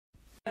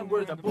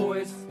We're the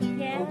boys.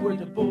 Yeah. We're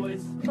the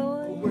boys.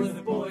 Boys. We're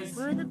the boys.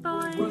 We're the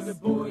boys. We're the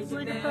boys. We're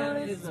And the Anna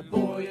boys. is a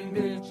boy, and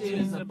Mitch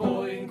is a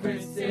boy, and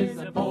Chris is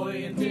a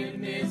boy, and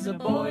Tim is a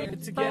boy.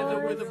 And together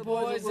we're the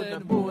boys and the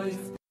boys.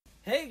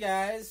 Hey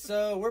guys,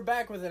 so we're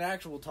back with an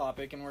actual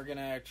topic, and we're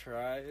gonna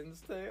try and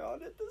stay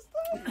on it this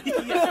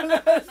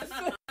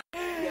time.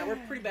 Yeah, we're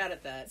pretty bad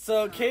at that.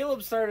 So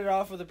Caleb started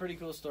off with a pretty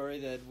cool story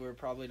that we're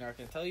probably not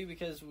going to tell you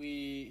because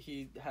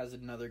he has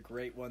another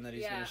great one that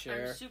he's going to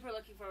share. I'm super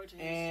looking forward to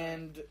his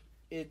And story.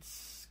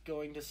 it's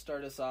going to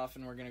start us off,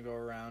 and we're going to go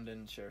around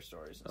and share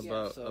stories.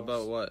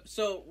 About what?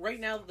 So right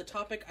now, the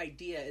topic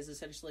idea is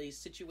essentially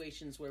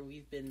situations where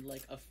we've been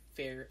like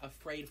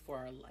afraid for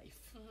our life.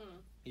 Mm-hmm.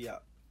 Yeah,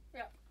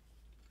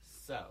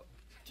 So,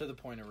 to the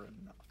point of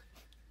written mouth.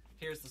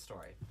 here's the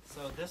story.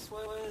 So this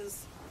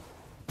was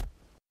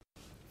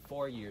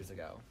 4 years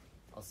ago,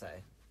 I'll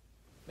say.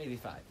 Maybe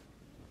 5.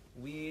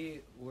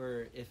 We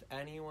were, if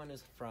anyone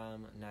is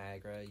from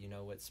Niagara, you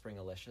know what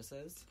Springalicious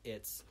is.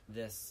 It's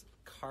this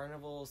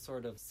carnival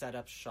sort of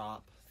set-up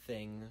shop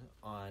thing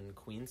on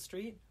Queen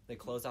Street. They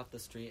close off the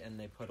street and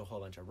they put a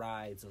whole bunch of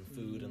rides and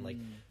food and like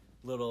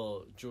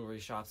little jewelry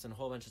shops and a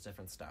whole bunch of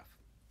different stuff.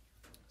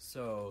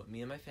 So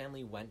me and my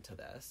family went to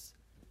this,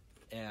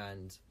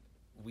 and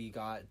we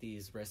got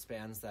these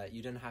wristbands that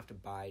you didn't have to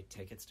buy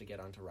tickets to get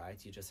onto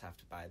rides. You just have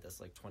to buy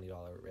this like $20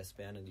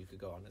 wristband, and you could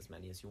go on as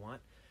many as you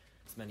want,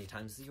 as many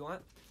times as you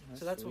want.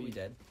 So that's what we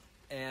did.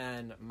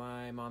 And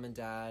my mom and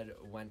dad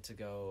went to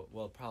go,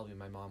 well, probably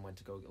my mom went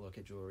to go look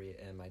at jewelry,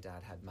 and my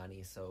dad had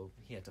money, so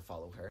he had to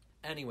follow her.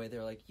 Anyway, they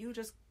were like, you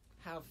just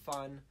have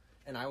fun.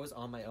 And I was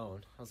on my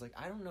own. I was like,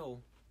 I don't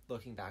know,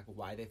 looking back,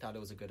 why they thought it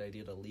was a good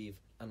idea to leave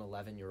an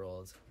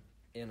 11-year-old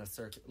in a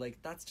circuit. Like,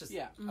 that's just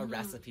a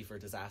recipe for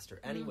disaster.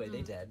 Anyway,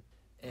 they did.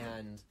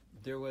 And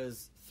there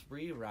was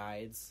 3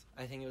 rides.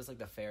 I think it was like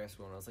the Ferris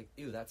wheel, and I was like,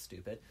 ew, that's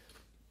stupid.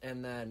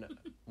 And then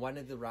one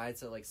of the rides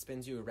that like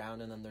spins you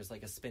around, and then there's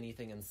like a spinny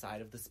thing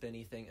inside of the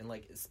spinny thing, and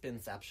like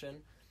Spinception.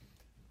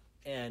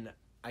 And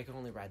I could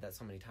only ride that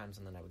so many times,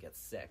 and then I would get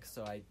sick.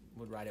 So I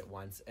would ride it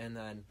once. And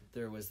then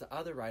there was the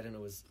other ride, and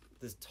it was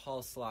this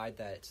tall slide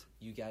that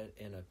you get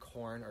in a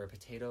corn or a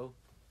potato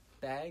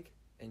bag,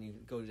 and you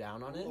go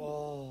down on it.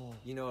 Oh.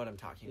 You know what I'm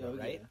talking about,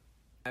 right?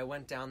 I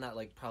went down that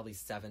like probably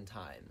 7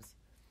 times.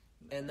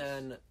 Nice. And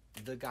then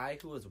the guy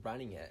who was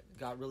running it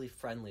got really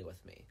friendly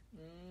with me.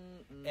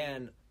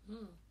 And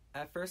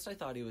at first I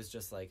thought he was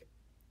just like,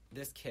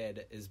 this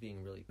kid is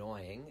being really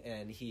annoying,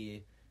 and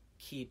he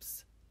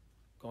keeps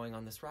going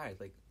on this ride,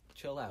 like,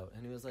 chill out.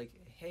 And he was like,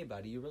 hey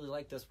buddy, you really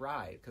like this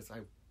ride? Because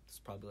it's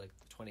probably like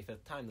the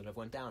 25th time that I've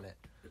went down it.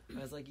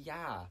 I was like,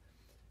 yeah.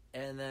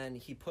 And then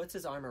he puts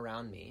his arm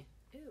around me.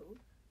 Ew.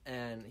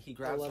 And he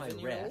grabs my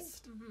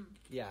wrist. Mm-hmm.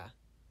 Yeah.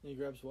 He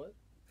grabs what?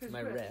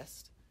 My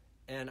wrist.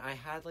 And I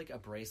had like a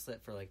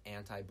bracelet for like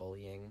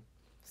anti-bullying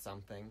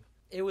something.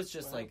 It was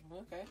just like...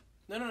 Okay.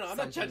 No, I'm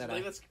not judging.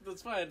 Like,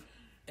 that's fine.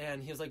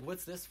 And he was like,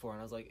 what's this for? And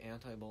I was like,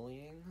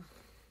 anti-bullying?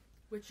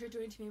 Which you're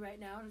doing to me right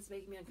now, and it's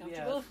making me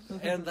uncomfortable.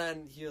 Yeah. And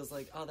then he was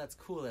like, oh, that's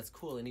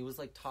cool. And he was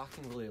like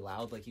talking really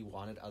loud, like he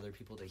wanted other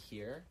people to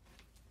hear.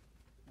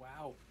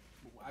 Wow.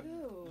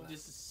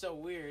 This is so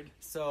weird.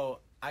 So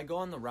I go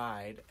on the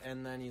ride,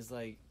 and then he's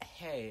like,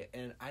 hey,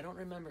 and I don't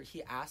remember,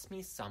 he asked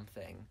me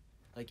something,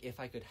 like if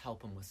I could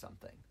help him with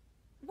something.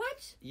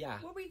 What? Yeah.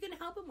 What were you going to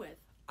help him with?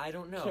 I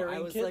don't know. Carrying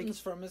I was kittens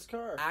like, from his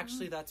car.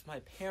 Actually, that's my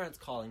parents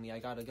calling me. I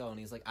gotta go. And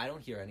he's like, I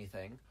don't hear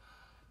anything.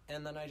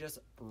 And then I just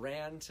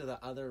ran to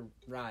the other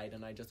ride,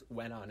 and I just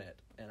went on it,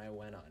 and I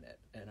went on it,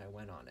 and I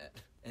went on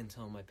it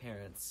until my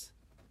parents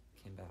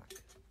came back.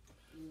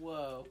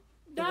 Whoa.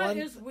 That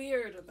is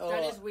weird.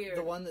 That is weird.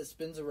 The one that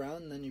spins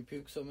around and then you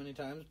puke so many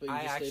times, but you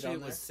I just stayed actually on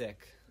there? was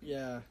sick.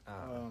 Yeah.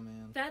 Oh,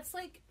 man. That's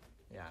like...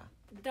 Yeah.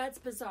 That's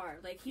bizarre.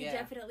 Like, he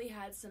definitely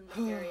had some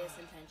nefarious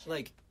intention.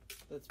 Like,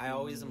 I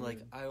always am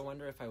like, I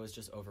wonder if I was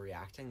just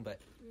overreacting, but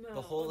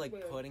the whole,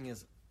 like, putting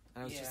his...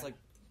 I was just like,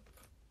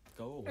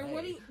 go away. Or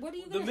what are you going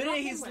to The minute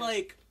he's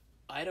like,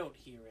 I don't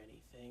hear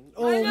anything.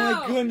 Oh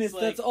my goodness,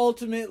 like, that's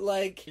ultimate,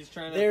 like, he's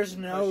trying to there's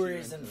no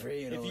reason for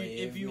you to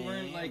leave, if you man.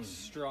 weren't, like,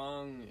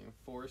 strong and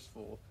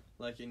forceful,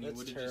 like, and you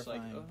would have just,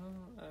 like,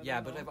 yeah,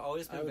 but I've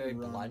always been very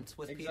blunt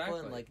with people,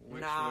 and like,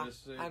 nah,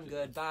 I'm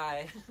good,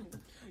 bye.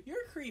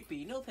 You're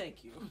creepy, no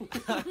thank you.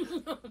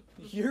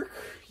 You're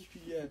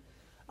creepy, yeah.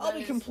 I'll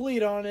be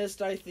complete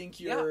honest, I think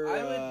you're...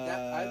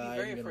 Yeah, I'd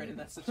be very afraid in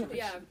that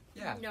situation.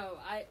 Yeah. No,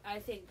 I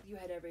think you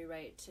had every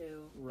right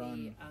to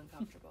be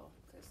uncomfortable.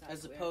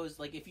 As opposed,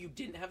 like, if you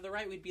didn't have the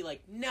right, we'd be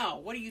like,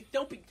 no, what are you,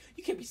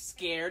 you can't be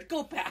scared,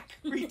 go back,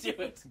 redo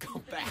it.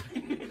 Go back.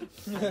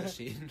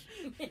 Machine.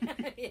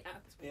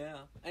 Yeah.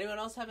 Anyone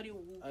else have any...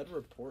 I'd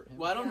report him.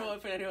 Well, I don't know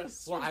if anyone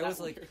else... Well, I was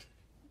like...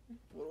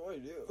 What do I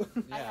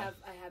do? I have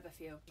a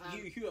few.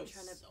 You have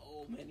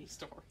so many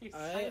stories.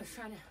 I was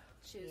trying to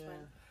choose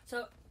one.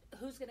 So,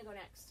 who's going to go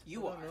next?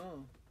 You are.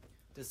 Know.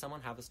 Does someone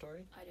have a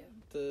story? I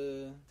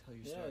do. Tell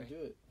your story. Yeah,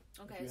 do it.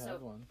 Okay, if you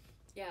have one.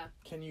 Yeah.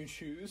 Can you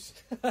choose?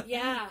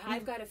 Yeah,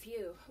 I've got a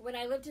few. When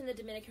I lived in the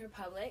Dominican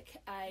Republic,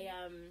 I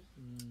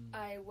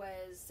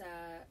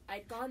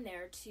I'd gone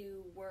there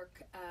to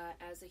work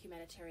as a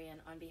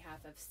humanitarian on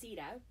behalf of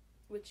CEDA,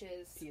 which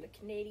is the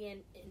Canadian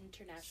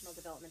International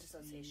Development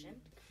Association.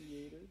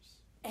 Creators.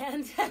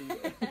 And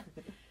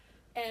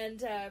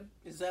and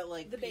Is that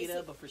like The PETA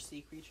basic- but for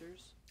sea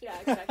creatures? yeah,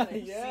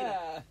 exactly.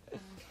 Yeah.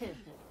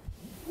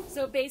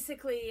 So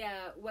basically,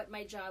 what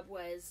my job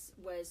was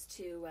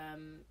to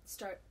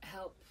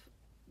help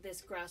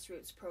this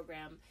grassroots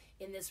program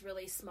in this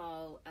really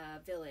small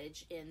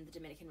village in the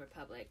Dominican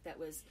Republic that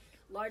was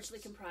largely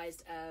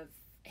comprised of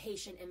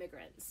Haitian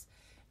immigrants.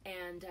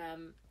 And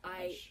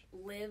I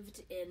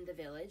lived in the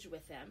village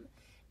with them,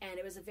 and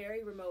it was a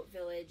very remote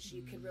village.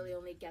 You could really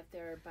only get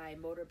there by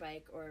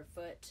motorbike or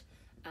foot.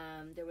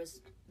 There was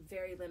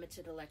very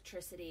limited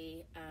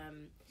electricity.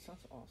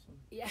 Sounds awesome.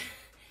 Yeah,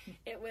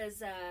 it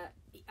was.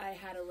 I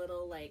had a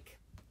little like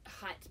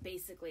hut,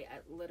 basically,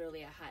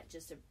 literally a hut,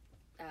 just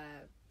a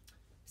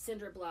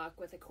cinder block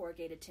with a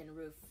corrugated tin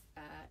roof.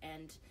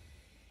 And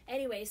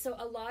anyway, so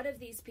a lot of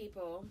these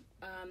people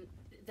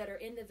that are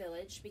in the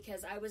village,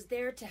 because I was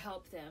there to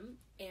help them,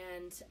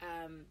 and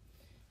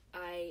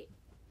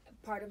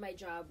part of my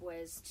job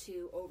was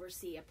to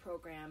oversee a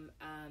program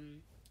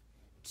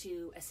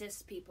to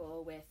assist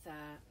people with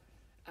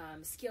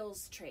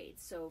skills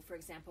trades. So, for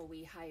example,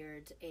 we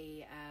hired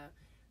a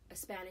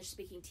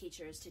Spanish-speaking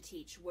teachers to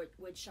teach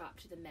wood shop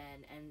to the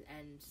men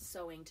and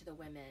sewing to the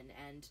women.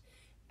 And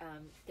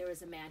there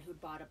was a man who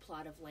bought a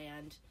plot of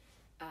land,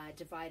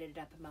 divided it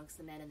up amongst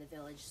the men in the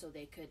village so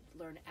they could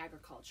learn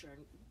agriculture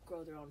and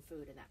grow their own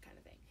food and that kind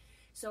of thing.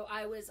 So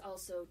I was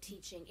also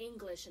teaching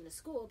English in the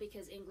school,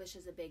 because English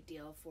is a big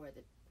deal for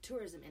the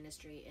tourism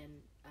industry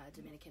in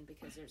Dominican,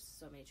 because there's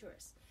so many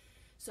tourists.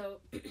 So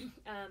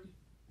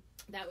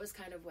that was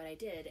kind of what I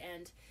did.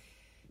 And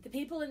the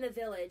people in the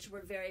village were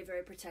very,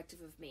 very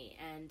protective of me,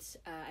 and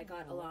I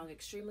got along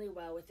extremely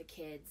well with the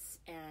kids,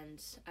 and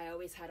I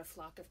always had a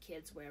flock of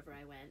kids wherever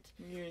I went.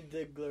 You're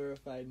the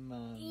glorified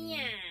mom.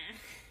 Yeah.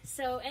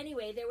 So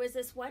anyway, there was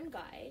this one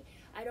guy.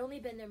 I'd only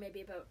been there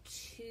maybe about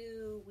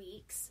 2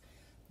 weeks,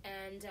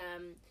 and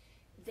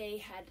they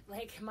had,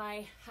 like,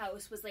 my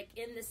house was, like,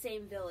 in the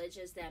same village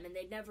as them, and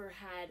they'd never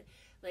had,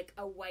 like,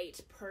 a white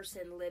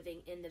person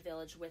living in the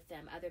village with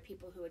them. Other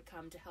people who had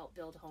come to help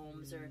build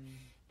homes or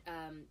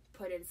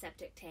put in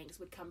septic tanks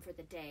would come for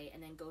the day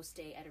and then go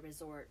stay at a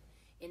resort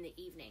in the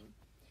evening.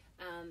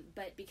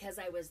 But because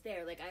I was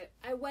there, like,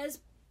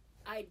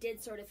 I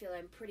did sort of feel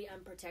I'm pretty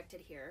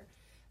unprotected here,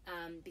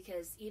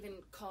 because even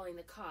calling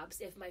the cops,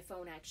 if my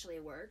phone actually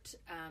worked,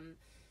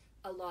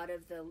 a lot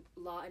of the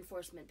law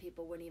enforcement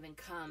people wouldn't even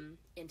come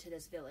into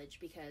this village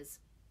because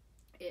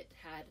it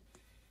had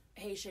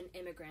Haitian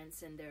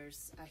immigrants, and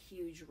there's a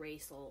huge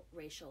racial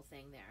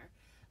thing there.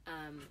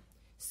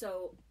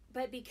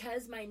 But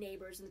because my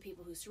neighbors and the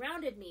people who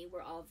surrounded me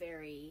were all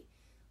very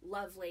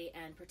lovely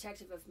and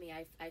protective of me,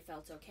 I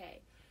felt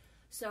okay.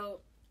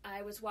 So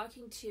I was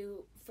walking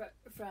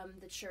from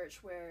the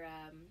church where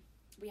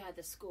we had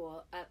the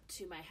school up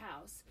to my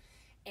house,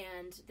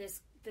 and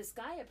this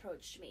guy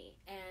approached me,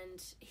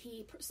 and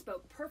he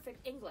spoke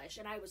perfect English,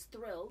 and I was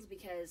thrilled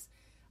because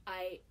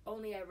I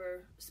only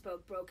ever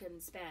spoke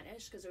broken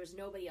Spanish because there was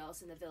nobody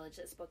else in the village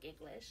that spoke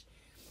English.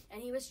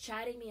 And he was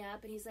chatting me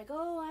up, and he's like,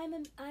 "Oh,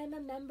 I'm a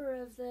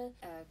member of the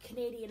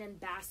Canadian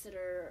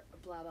ambassador,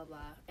 blah blah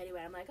blah." Anyway,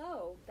 I'm like,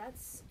 "Oh,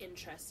 that's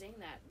interesting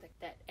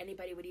that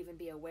anybody would even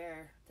be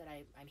aware that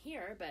I'm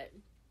here." But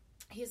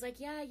he's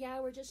like, "Yeah,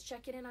 we're just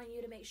checking in on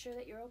you to make sure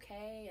that you're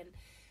okay." And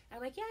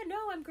I'm like, "Yeah,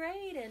 no, I'm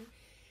great."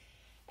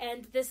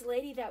 And this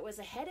lady that was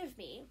ahead of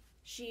me,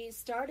 she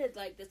started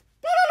like this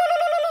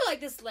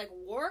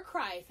war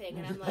cry thing,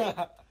 and I'm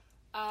like,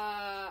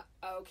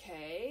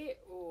 okay,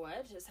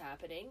 what is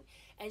happening?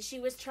 And she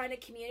was trying to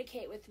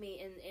communicate with me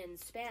in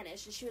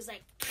Spanish, and she was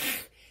like,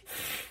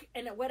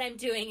 and what I'm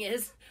doing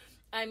is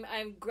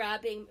I'm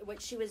grabbing,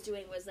 what she was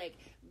doing was like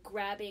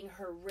grabbing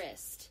her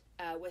wrist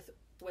with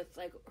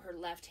like her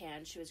left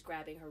hand. She was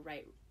grabbing her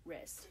right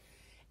wrist,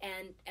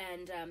 and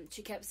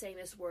she kept saying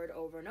this word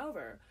over and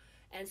over.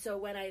 And so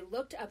when I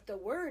looked up the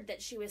word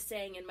that she was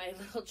saying in my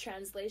little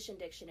translation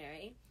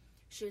dictionary,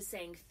 she was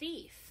saying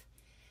thief.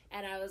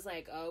 And I was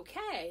like,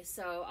 okay,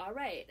 so all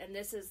right. And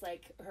this is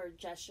like her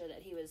gesture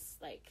that he was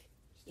like,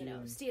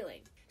 stealing.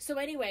 So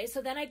anyway,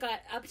 so then I got,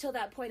 up till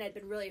that point, I'd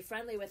been really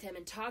friendly with him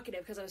and talkative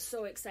because I was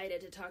so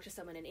excited to talk to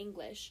someone in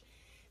English.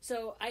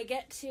 So I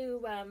get to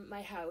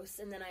my house,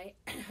 and then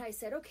I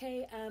said,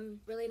 okay,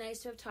 really nice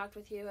to have talked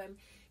with you. I'm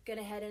going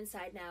to head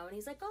inside now. And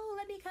he's like, oh,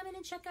 let me come in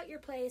and check out your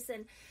place.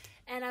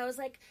 And I was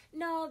like,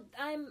 no,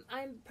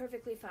 I'm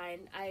perfectly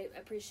fine. I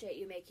appreciate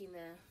you making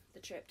the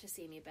trip to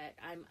see me, but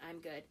I'm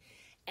good.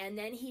 And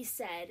then he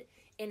said,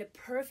 in a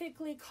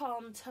perfectly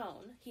calm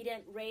tone, he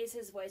didn't raise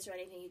his voice or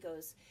anything, he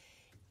goes,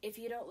 if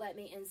you don't let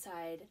me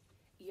inside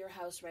your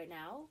house right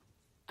now,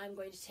 I'm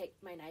going to take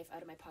my knife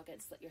out of my pocket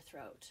and slit your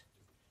throat.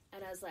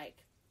 And I was like,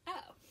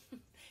 oh.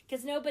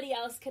 Because nobody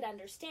else could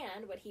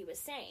understand what he was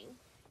saying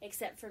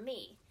except for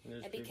me.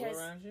 There's and people because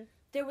around you?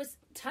 there was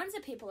tons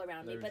of people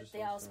around me, They were but just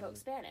they all all spoke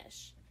Spanish.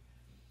 Spanish.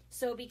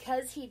 So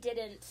because he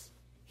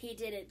he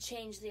didn't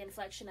change the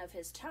inflection of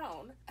his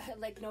tone.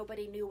 Like,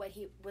 nobody knew what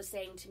he was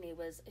saying to me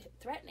was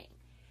threatening.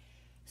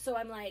 So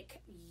I'm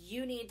like,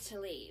 you need to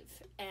leave.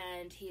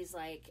 And he's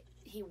like,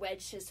 he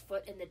wedged his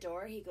foot in the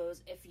door. He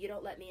goes, if you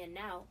don't let me in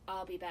now,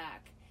 I'll be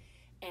back.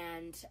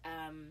 And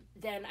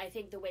then I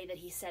think the way that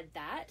he said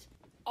that,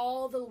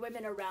 all the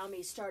women around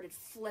me started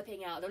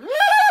flipping out.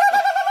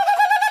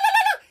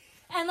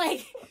 And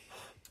like,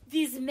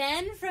 these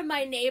men from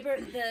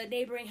the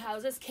neighboring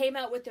houses came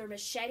out with their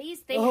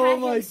machetes. They had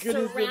him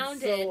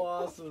surrounded so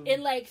awesome.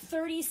 in like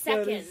 30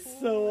 seconds. That is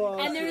so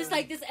awesome. And there's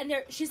like this, and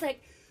she's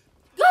like,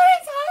 go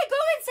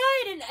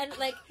inside, and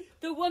like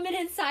the woman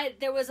inside,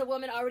 there was a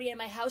woman already in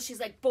my house. She's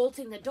like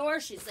bolting the door.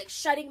 She's like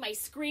shutting my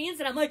screens,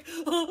 and I'm like,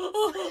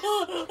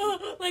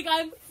 like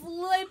I'm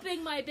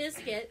flipping my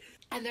biscuit.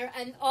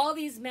 And all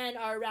these men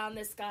are around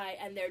this guy,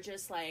 and they're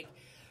just like,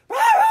 rah,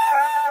 rah,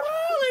 rah,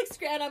 rah,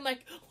 like, and I'm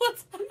like,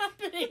 what's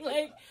happening?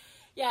 Like,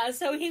 yeah.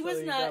 So he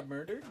was not got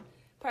murdered.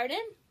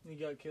 Pardon? He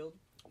got killed.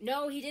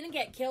 No, he didn't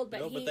get killed,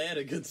 but but they had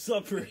a good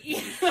supper.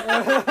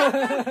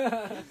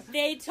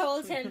 They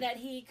told him that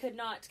he could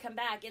not come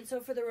back, and so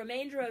for the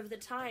remainder of the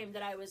time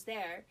that I was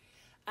there,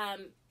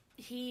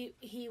 he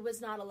was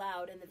not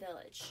allowed in the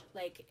village.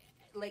 Like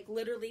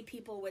literally,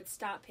 people would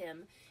stop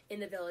him in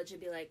the village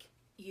and be like,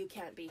 "You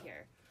can't be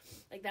here."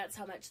 Like, that's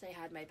how much they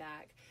had my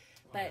back.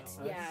 But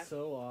Wow, yeah, that's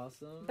so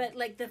awesome. but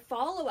like the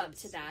follow up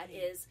to that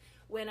is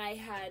when I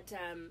had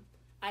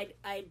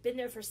I'd been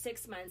there for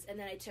 6 months, and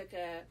then I took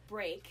a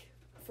break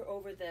for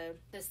over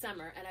the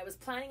summer, and I was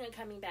planning on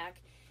coming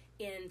back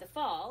in the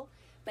fall,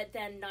 but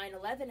then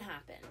 9/11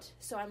 happened.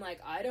 So I'm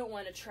like, I don't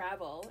want to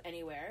travel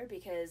anywhere,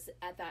 because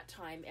at that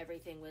time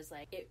everything was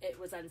like it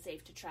was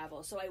unsafe to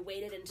travel. So I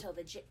waited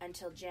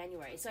until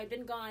January. So I'd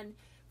been gone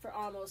for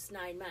almost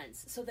 9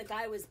 months. So the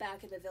guy was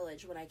back in the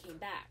village when I came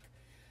back,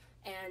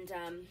 and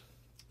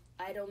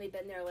I'd only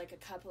been there like a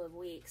couple of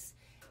weeks,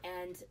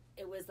 and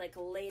it was like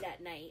late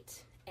at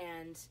night,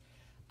 and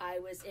I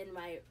was in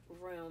my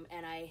room,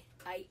 and I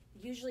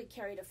usually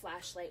carried a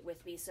flashlight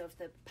with me, so if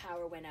the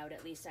power went out,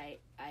 at least I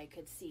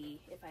could see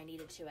if I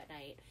needed to at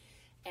night.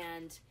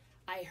 And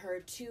I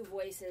heard two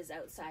voices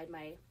outside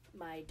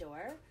my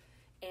door,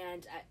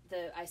 and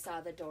I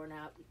saw the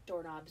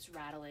doorknobs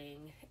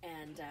rattling,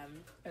 and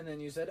then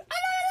you said,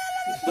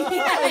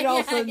 yeah, and all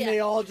of a sudden yeah. they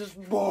all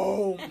just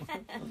boom.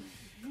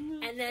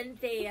 And then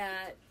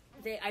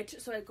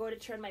so I go to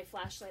turn my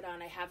flashlight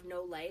on. I have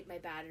no light. My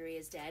battery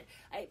is dead.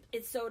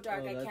 It's so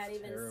dark, I that's can't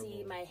even terrible.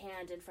 see my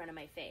hand in front of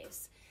my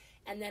face.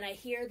 And then I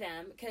hear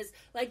them, because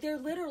like they're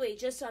literally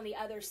just on the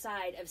other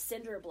side of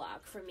cinder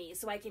block from me,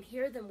 so I can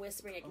hear them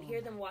whispering. I can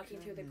hear them walking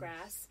through the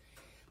grass.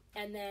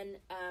 And then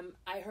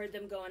I heard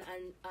them go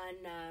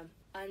and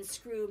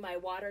unscrew my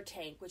water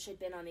tank, which had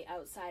been on the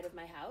outside of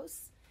my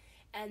house.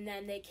 And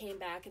then they came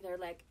back, and they're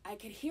like, I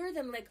could hear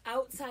them like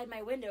outside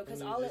my window,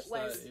 because all it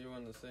was. You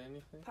wanted to say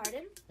anything?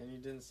 Pardon? And you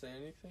didn't say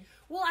anything?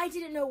 Well, I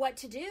didn't know what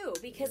to do,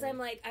 because I'm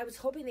like, I was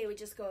hoping they would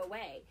just go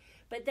away.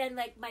 But then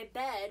like my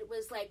bed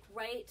was like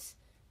right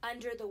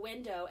under the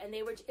window, and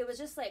it was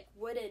just like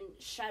wooden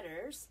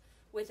shutters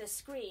with a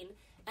screen.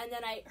 And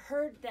then I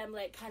heard them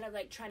like kind of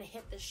like trying to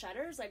hit the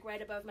shutters like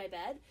right above my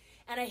bed,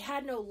 and I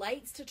had no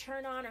lights to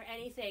turn on or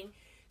anything.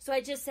 So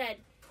I just said,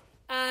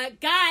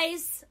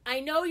 guys, I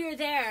know you're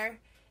there.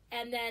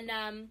 And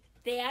then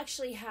they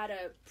actually had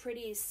a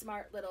pretty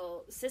smart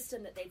little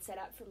system that they'd set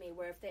up for me,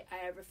 where if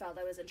I ever felt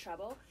I was in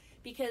trouble,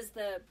 because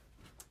the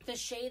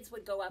shades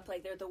would go up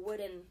like the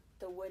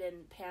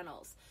wooden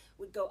panels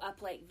would go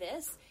up like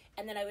this,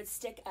 and then I would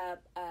stick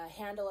a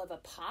handle of a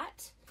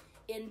pot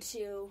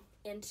into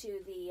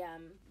the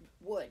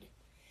wood,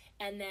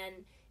 and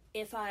then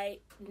if I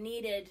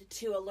needed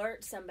to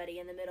alert somebody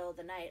in the middle of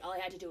the night, all I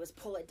had to do was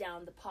pull it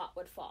down, the pot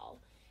would fall,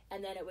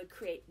 and then it would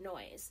create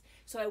noise.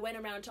 So I went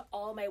around to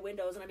all my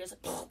windows, and I'm just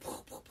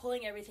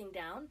pulling everything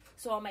down,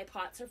 so all my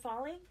pots are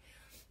falling.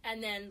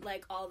 And then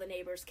like all the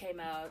neighbors came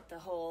out, the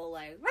whole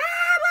like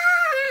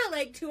rah, rah,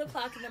 like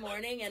 2:00 in the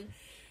morning,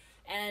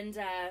 and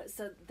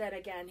so then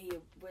again he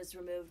was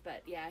removed.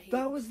 But yeah,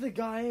 That was the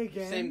guy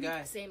again. Same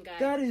guy. same guy.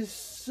 That is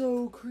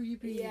so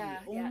creepy. Yeah,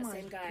 oh yeah, my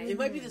same guy. goodness. It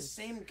might be the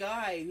same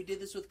guy who did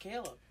this with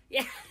Caleb.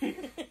 Yeah.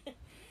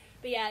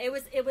 But yeah, it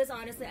was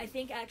honestly, I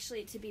think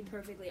actually, to be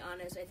perfectly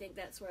honest, I think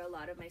that's where a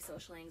lot of my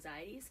social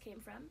anxieties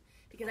came from,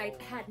 because I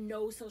had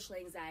no social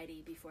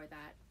anxiety before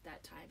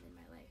that time in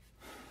my life.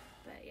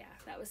 But yeah,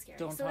 that was scary.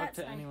 Don't so talk that's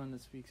to my- anyone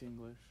that speaks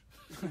English.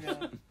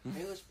 Yeah.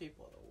 English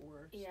people are the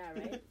worst. Yeah,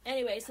 right.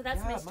 Anyway, so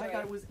that's my story. my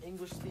guy was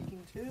English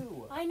speaking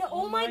too. I know.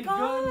 Oh Oh my my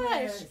gosh!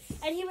 goodness.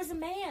 And he was a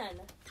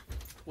man.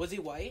 Was he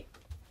white?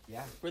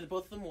 Yeah. Were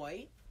both of them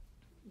white?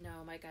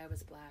 No, my guy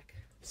was black.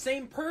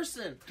 Same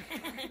person.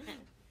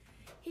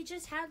 He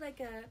just had like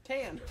a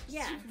Tan.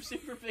 Yeah.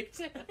 Super big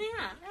tan.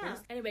 yeah.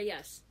 Anyway,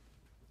 yes.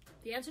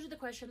 The answer to the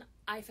question: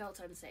 I felt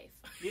unsafe.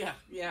 Yeah.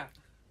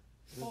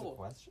 Is this Oh. a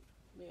question?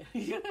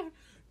 Yeah.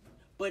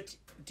 But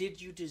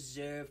did you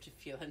deserve to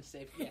feel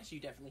unsafe? Yes, you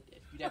definitely did.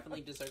 You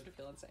definitely deserve to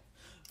feel unsafe.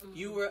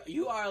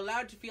 You are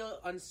allowed to feel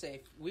unsafe.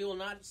 We will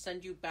not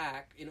send you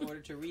back in order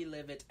to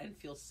relive it and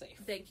feel safe.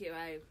 Thank you.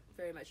 I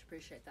very much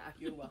appreciate that.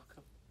 You're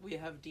welcome. We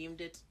have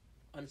deemed it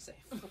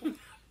unsafe.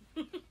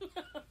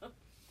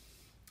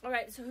 All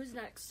right, so who's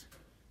next?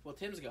 Well,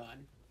 Tim's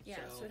gone. Yeah,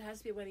 so it has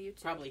to be one of you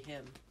two. Probably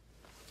him.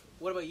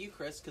 What about you,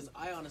 Chris? Because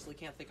I honestly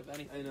can't think of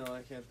anything. I know,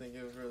 I can't think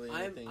of really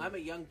anything. I'm a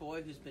young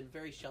boy who's been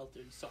very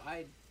sheltered, so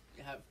I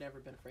have never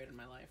been afraid in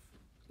my life.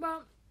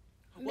 Well,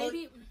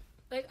 maybe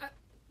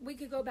we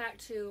could go back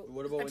to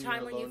What about a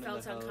time when you alone in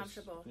felt the house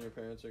uncomfortable. and your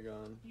parents are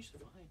gone? You're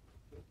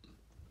fine.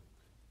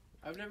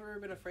 I've never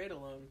been afraid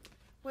alone.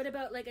 What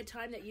about like a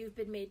time that you've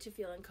been made to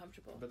feel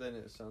uncomfortable? But then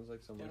it sounds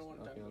like someone's don't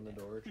wanna knocking talk on the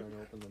about door, trying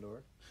to open the door.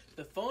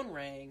 The phone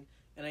rang,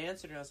 and I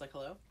answered, and I was like,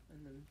 hello?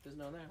 And then there's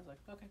no one there. I was like,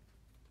 okay.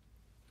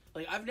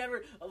 Like, I've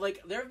never...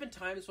 Like, there have been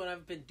times when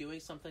I've been doing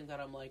something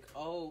that I'm like,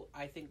 oh,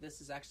 I think this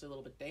is actually a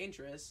little bit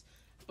dangerous.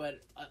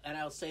 But... and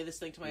I'll say this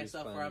thing to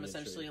myself where I'm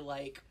essentially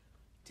like,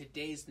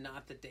 today's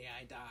not the day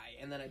I die.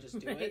 And then I just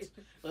do it.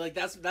 Like,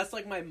 that's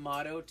like my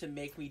motto to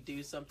make me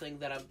do something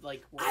that I'm,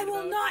 like, worried I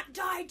will about. not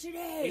die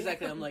today!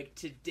 Exactly. I'm like,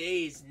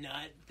 today's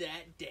not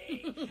that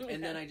day.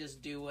 And then I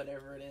just do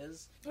whatever it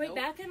is. Wait,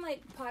 back in,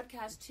 like,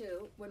 podcast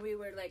 2, when we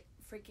were, like,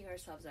 freaking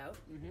ourselves out,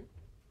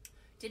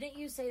 didn't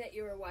you say that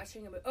you were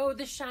watching a movie? Oh,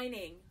 The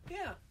Shining.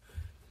 Yeah.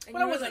 And But I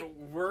you were wasn't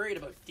like, worried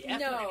about death.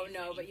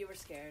 no, but you were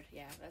scared.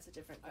 Yeah, that's a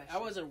different question. I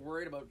wasn't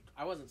worried about.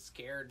 I wasn't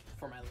scared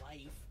for my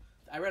life.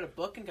 I read a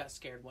book and got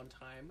scared one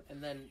time,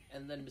 and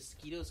then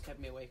mosquitoes kept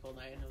me awake all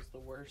night, and it was the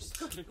worst.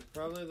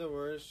 Probably the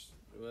worst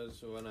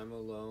was when I'm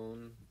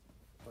alone,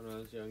 when I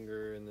was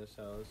younger in this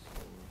house.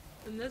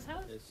 In this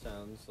house? It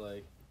sounds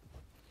like,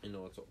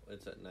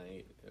 it's at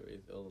night,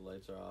 all the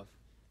lights are off,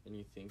 and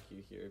you think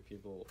you hear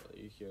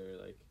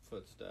like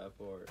footstep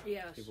or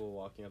people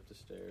walking up the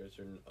stairs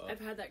or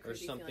I've had that or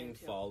creepy something feeling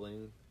too.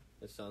 falling.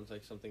 It sounds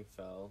like something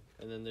fell,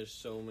 and then there's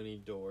so many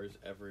doors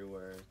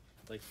everywhere,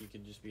 like you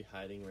could just be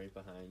hiding right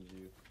behind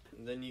you.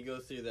 And then you go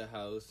through the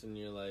house and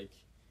you're like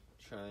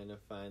trying to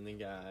find the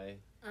guy.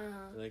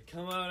 Like,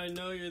 come out! I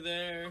know you're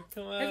there.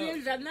 Come out! Have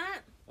you done that?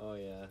 Oh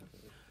yeah.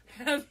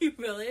 Have you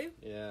really?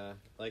 Yeah,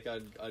 like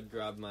I'd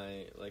grab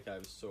my, like I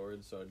have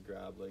swords, so I'd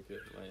grab like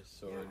my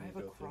sword I and have a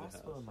go through the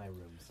crossbow house. in my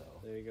room, so...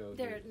 There you go.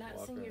 There, dude. not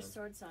Walk sing your around.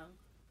 sword song.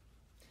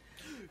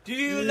 Do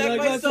you like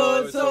my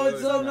sword,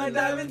 my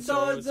diamond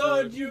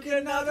sword? You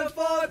cannot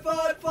afford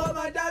for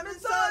my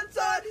diamond sword.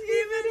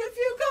 Even if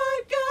you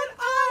got,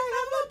 I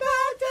have a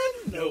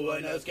patent. No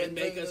one else can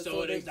make a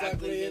sword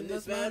exactly in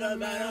this manner.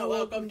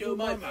 Welcome to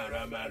my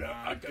manner.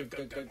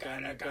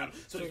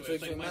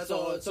 Swing my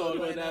sword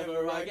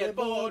whenever I get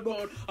bored.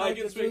 I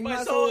can swing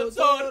my sword.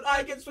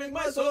 I can swing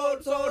my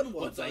sword.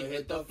 Once I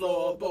hit the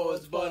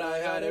floorboards, but I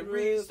had it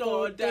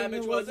restored.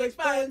 Damage was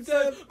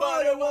expensive,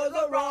 but it was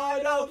a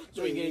ride out.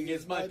 Swinging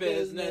is my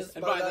business,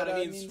 and by that I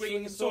mean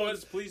swinging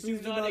swords. Please do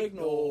not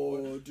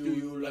ignore. Do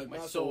you like my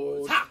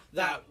swords? Ha!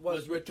 That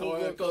was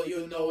rhetorical.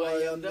 You know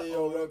I am the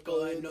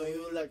oracle. I know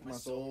you like my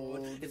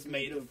sword. It's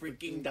made of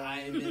freaking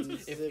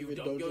diamonds. If you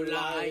don't, you're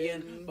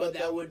lying. But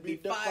that would be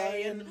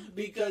fine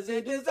because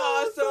it is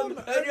awesome,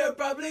 and you're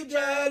probably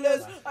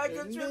jealous. I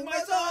can swing my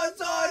sword,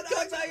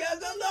 cause I am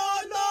the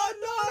Lord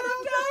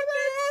of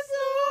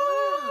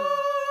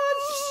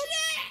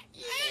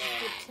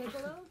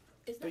Gigolo?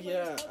 Is that But what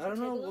yeah, it's called? I don't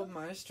know Gigolo? what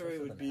my story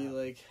Something would be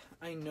like.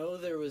 I know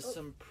there was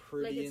some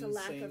pretty it's a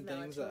lack of insane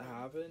things that melatonin.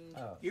 happened.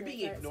 Oh. You're being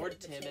Sorry,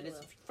 ignored, sorry, Tim, and it's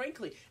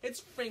Gigolo.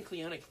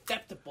 frankly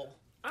unacceptable.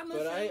 I'm But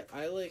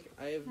listening.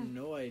 I have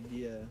no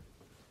idea.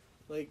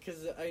 Like,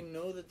 cause I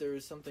know that there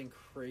was something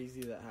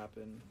crazy that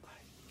happened.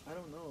 I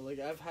don't know. Like,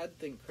 I've had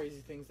crazy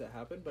things that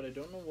happened, but I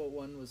don't know what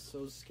one was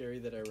so scary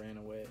that I ran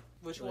away.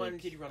 Which Like- one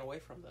did you run away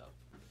from,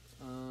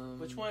 though?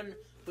 Which one?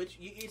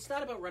 It's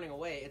not about running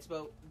away. It's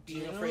about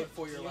being afraid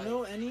for your life. Do you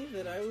know any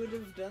that I would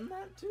have done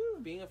that too?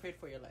 Being afraid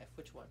for your life.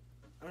 Which one?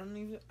 I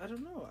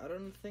don't know. I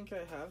don't think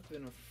I have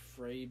been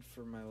afraid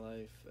for my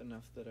life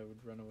enough that I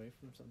would run away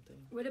from something.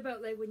 What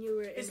about like when you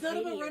were? It's in not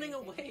Haiti about or running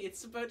anything? away.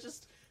 It's about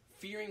just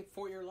fearing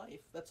for your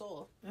life. That's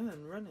all. Yeah,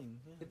 and running.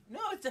 Yeah. No,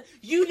 it's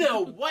you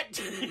know what?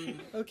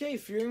 Okay,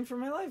 fearing for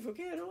my life.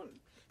 Okay, I don't.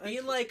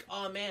 Being like,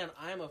 oh man,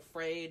 I'm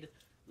afraid.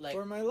 Like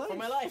For my life. For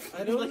my life.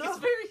 I don't like, know. It's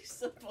very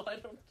simple. I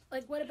don't.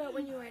 Like, what about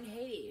when you were in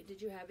Haiti?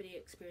 Did you have any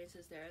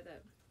experiences there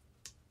that?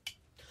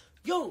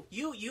 Yo,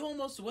 you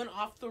almost went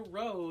off the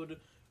road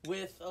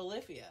with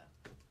Olivia.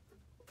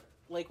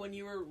 Like when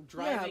you were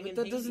driving. Yeah, but in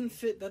that Haiti. doesn't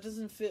fit. That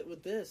doesn't fit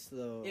with this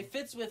though. It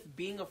fits with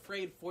being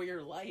afraid for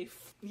your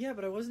life. Yeah,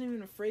 but I wasn't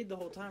even afraid the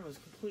whole time. I was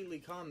completely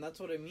calm. That's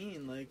what I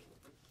mean. Like,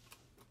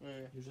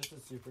 You're just a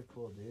super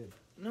cool dude.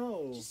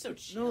 no, Just so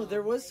chill. no,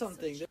 there was It's so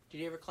something. chill. Did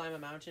you ever climb a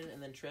mountain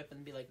and then trip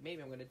and be like,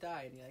 maybe I'm gonna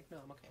die? And you're like, no,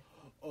 I'm okay.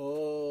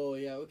 Oh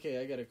yeah,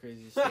 okay, I got a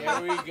crazy story.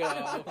 There we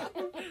go.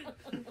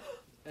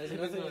 It has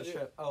nothing to do.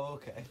 trip. Oh,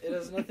 okay. It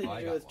has nothing Oh, to I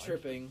do got with one.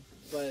 tripping,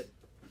 but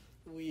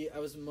I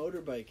was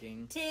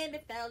motorbiking. Timmy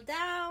fell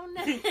down.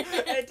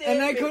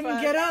 And I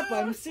couldn't get up.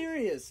 I'm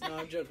serious. No,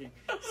 I'm joking.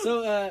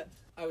 So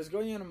I was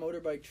going on a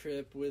motorbike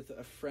trip with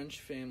a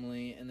French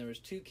family, and there was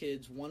 2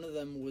 kids. One of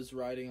them was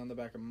riding on the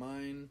back of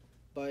mine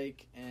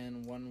bike,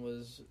 and one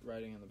was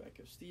riding on the back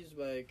of Steve's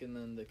bike, and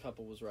then the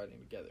couple was riding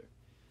together.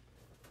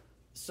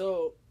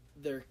 So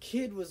their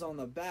kid was on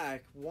the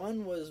back.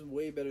 One was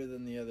way better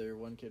than the other.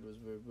 One kid was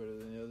way better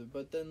than the other.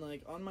 But then,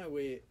 like, on my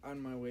way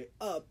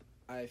up,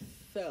 I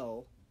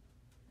fell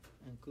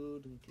and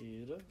couldn't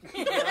get up.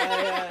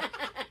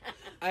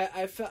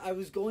 I felt I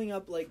was going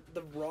up, like,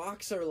 the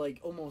rocks are, like,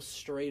 almost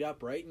straight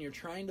up, right? And you're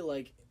trying to,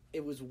 like,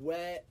 it was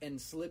wet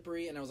and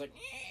slippery, and I was, like,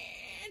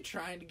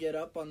 trying to get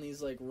up on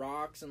these, like,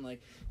 rocks, and,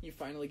 like, you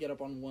finally get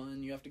up on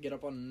one, you have to get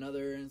up on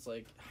another, and it's,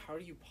 like, how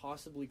do you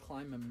possibly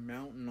climb a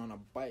mountain on a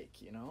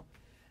bike, you know?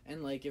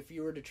 And, like, if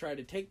you were to try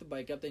to take the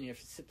bike up, then you have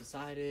to sit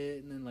beside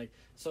it, and then, like,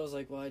 so I was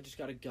like, well, I just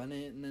gotta gun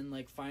it, and then,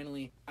 like,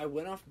 finally, I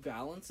went off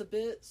balance a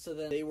bit, so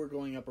then they were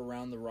going up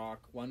around the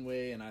rock one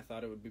way, and I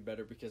thought it would be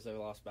better because I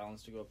lost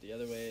balance to go up the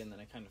other way, and then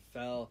I kind of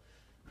fell.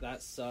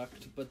 That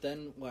sucked, but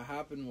then what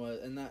happened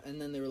was, and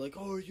then they were like,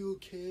 oh, are you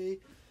okay?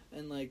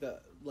 And,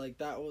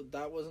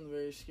 that wasn't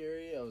very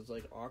scary. I was,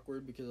 like,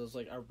 awkward because I was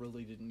like, I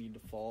really didn't need to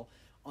fall.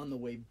 On the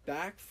way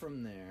back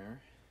from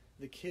there,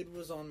 the kid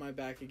was on my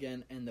back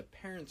again, and the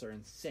parents are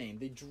insane.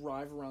 They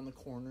drive around the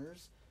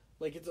corners.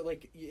 Like,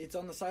 it's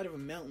on the side of a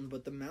mountain,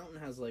 but the mountain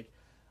has, like,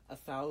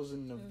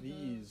 1,000 of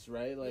these,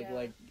 right?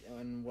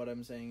 And what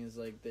I'm saying is,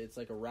 like, it's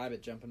like a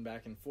rabbit jumping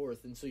back and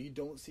forth, and so you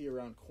don't see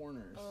around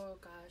corners. Oh,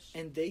 gosh.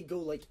 And they go,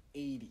 like,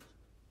 80.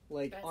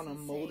 Like, That's on a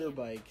insane.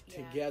 motorbike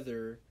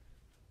together,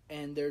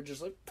 and they're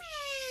just like,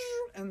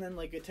 and then,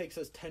 like, it takes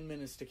us 10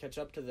 minutes to catch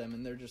up to them,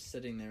 and they're just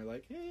sitting there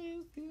like, hey,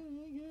 it's good.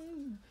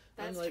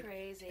 That's like,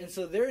 crazy. And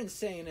so they're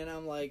insane, and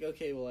I'm like,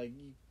 okay, well, like,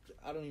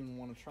 I don't even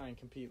want to try and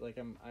compete. Like,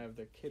 I have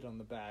the kid on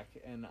the back,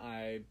 and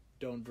I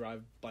don't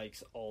drive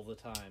bikes all the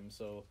time,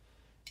 so,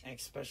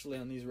 especially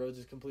on these roads,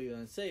 it's completely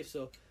unsafe.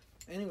 So,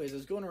 anyways, I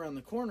was going around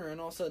the corner, and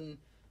all of a sudden,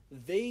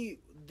 they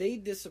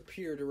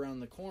disappeared around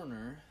the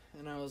corner,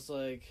 and I was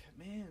like,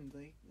 man,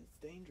 like, it's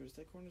dangerous.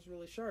 That corner's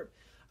really sharp.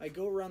 I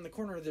go around the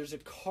corner, there's a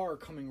car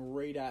coming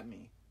right at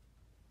me.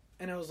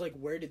 And I was like,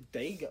 where did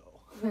they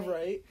go?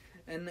 Right?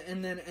 And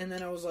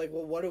then I was like,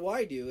 well, what do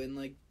I do? And,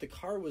 like, the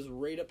car was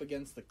right up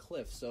against the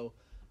cliff, so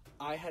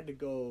I had to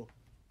go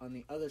on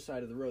the other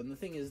side of the road. And the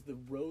thing is, the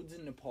roads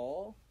in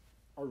Nepal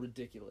are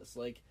ridiculous.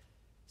 Like,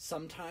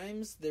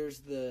 sometimes there's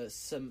the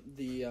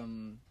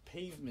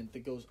pavement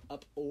that goes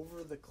up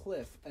over the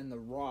cliff, and the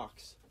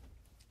rocks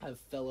have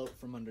fell out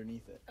from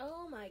underneath it.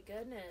 Oh my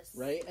goodness.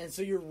 Right? And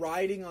so you're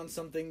riding on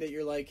something that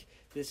you're like,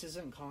 this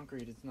isn't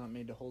concrete, it's not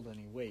made to hold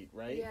any weight,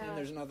 right? Yeah. And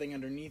there's nothing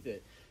underneath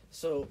it.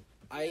 So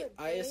I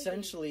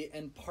essentially,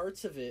 and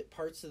parts of the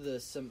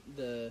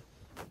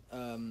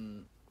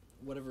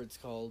whatever it's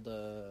called,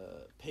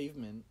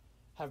 pavement,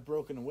 have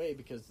broken away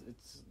because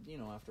it's, you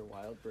know, after a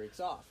while it breaks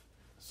off.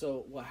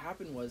 So what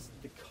happened was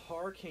the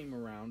car came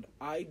around,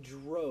 I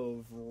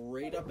drove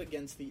right up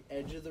against the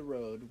edge of the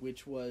road,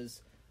 which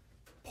was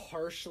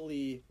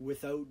partially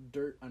without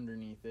dirt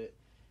underneath it,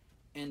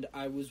 and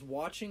I was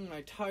watching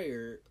my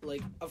tire.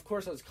 Like, of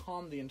course I was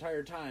calm the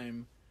entire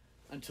time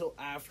until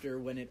after,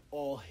 when it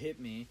all hit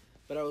me,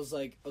 but I was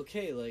like,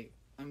 okay, like,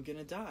 I'm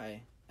gonna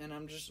die, and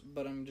I'm just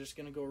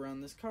gonna go around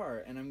this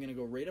car, and I'm gonna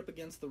go right up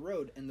against the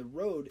road, and the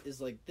road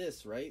is like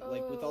this, right?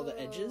 Like, with all the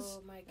edges,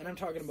 and I'm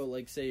talking about,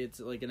 like, say it's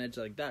like an edge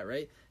like that,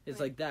 right? It's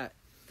like that.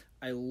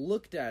 I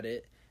looked at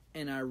it,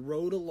 and I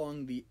rode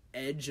along the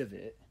edge of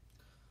it,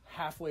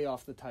 halfway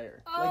off the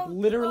tire. Like,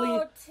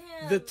 literally,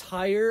 the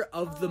tire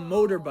of the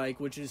motorbike,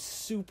 which is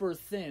super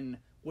thin,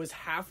 was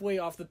halfway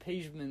off the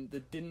pavement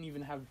that didn't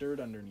even have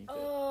dirt underneath it.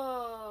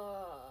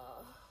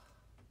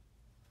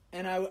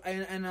 And I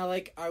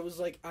was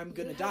like, I'm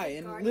gonna die.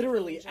 And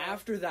literally,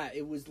 after that,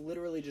 it was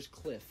literally just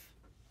cliff.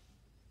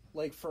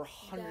 Like, for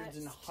hundreds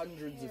and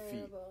hundreds of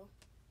feet.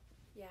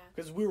 Yeah.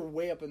 Because we were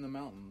way up in the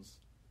mountains.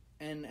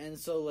 And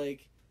so,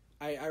 like,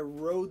 I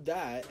rode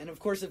that, and of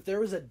course, if there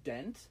was a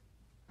dent,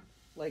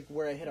 like,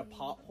 where I hit a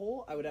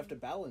pothole, I would have to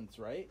balance,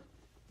 right?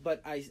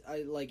 But I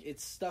like,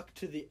 it stuck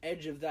to the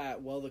edge of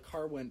that while the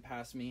car went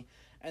past me,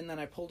 and then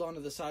I pulled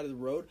onto the side of the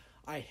road.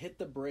 I hit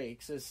the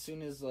brakes as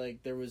soon as,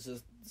 like, there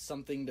was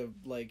something to,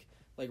 like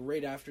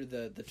right after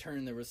the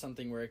turn, there was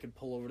something where I could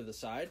pull over to the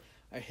side.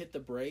 I hit the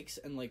brakes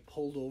and, like,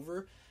 pulled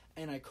over,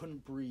 and I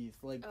couldn't breathe.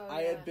 Like,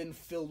 I had been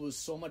filled with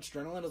so much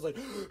adrenaline. I was like,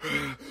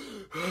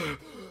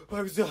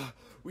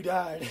 we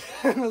died.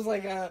 I was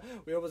like,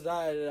 we almost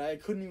died. And I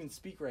couldn't even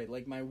speak right.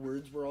 Like, my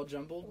words were all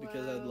jumbled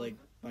because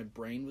my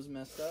brain was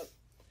messed up.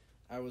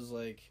 I was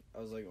like,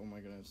 oh my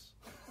goodness.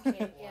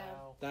 Okay,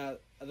 yeah.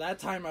 That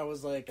time I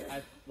was like, You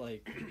thought you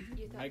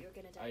were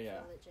gonna die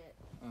for legit.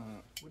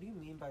 What do you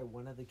mean by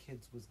one of the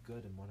kids was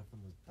good and one of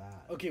them was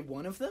bad? Okay,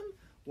 one of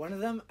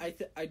them,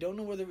 I don't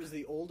know whether it was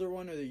the older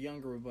one or the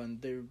younger one,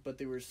 but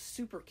they were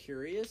super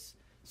curious,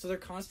 so they're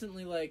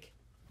constantly like,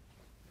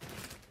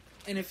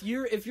 and if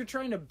you're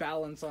trying to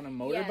balance on a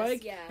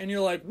motorbike, and you're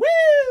like,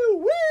 woo,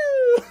 woo,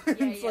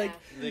 it's like,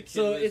 The kid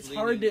so was it's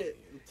hard to,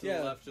 To Yeah.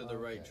 the left or the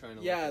right, Okay. trying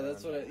to. Yeah, look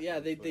that's around. what. They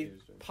That's what he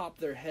was doing. pop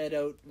their head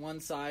out one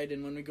side,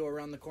 and when we go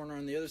around the corner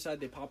on the other side,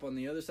 they pop on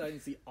the other side. And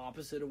it's the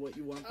opposite of what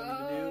you want them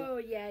to do. Oh,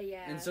 yeah,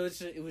 yeah. And so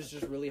it was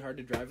just really hard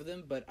to drive with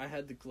him. But I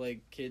had the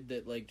kid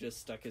that just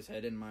stuck his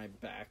head in my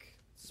back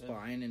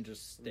spine and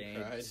just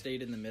cried.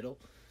 stayed in the middle.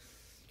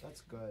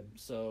 That's good.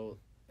 So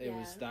it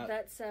was that.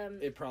 That's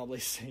It probably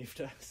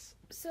saved us.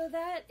 So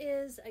that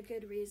is a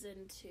good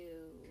reason to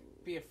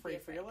Be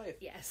afraid for your life.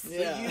 Yes.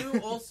 Yeah. So you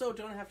also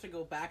don't have to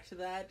go back to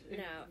that. No,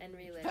 and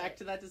relive Back it.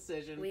 to that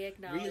decision. We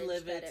acknowledge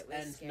relive that it it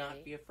was and scary.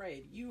 not be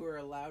afraid. You were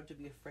allowed to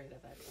be afraid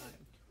at that time.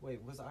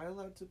 Wait, was I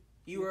allowed to?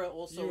 You were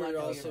also You allowed were to be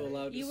also afraid.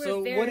 allowed. You were so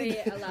what very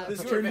did allowed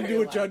this to. turn You were into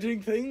very a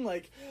judging thing?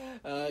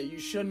 You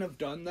shouldn't have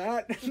done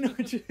that.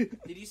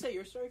 Did you say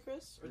your story,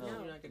 Chris? Or No, did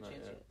you not get a not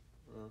chance yet.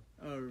 yet?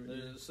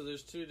 Oh,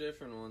 There's two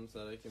different ones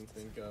that I can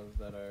think of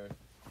that are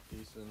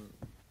decent.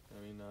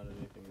 I mean, not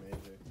anything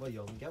major. Well, you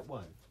only get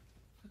one.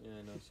 Yeah,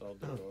 I know, so I'll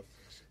do both.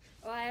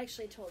 Well, I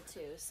actually told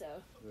two, so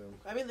Boom.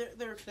 I mean,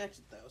 they're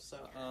connected though. So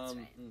that's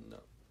right. No.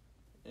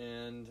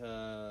 And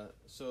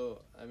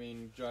so I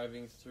mean,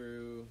 driving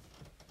through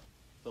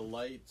the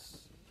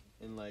lights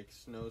in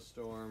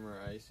snowstorm or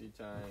icy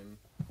time,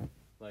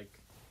 I'd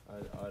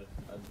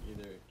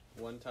either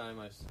one time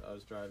I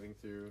was driving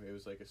through, it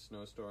was like a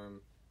snowstorm,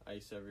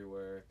 ice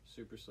everywhere,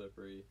 super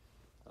slippery.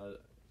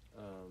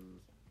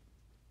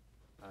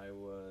 I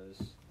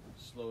was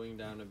slowing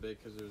down a bit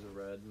because there was a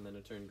red, and then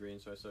it turned green,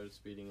 so I started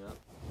speeding up.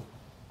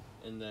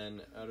 And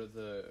then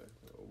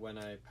when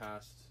I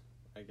passed,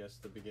 I guess,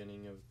 the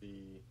beginning of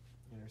the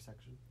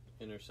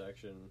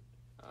intersection,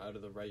 out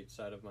of the right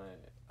side of my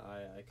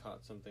eye, I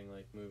caught something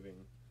moving,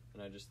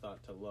 and I just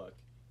thought to look,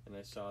 and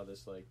I saw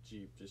this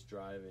Jeep just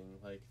driving,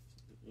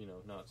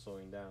 not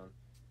slowing down.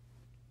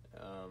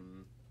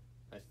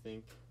 I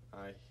think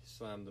I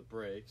slammed the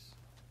brakes.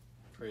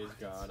 Praise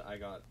God, I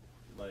got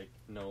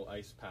no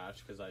ice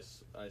patch because I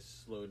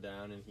slowed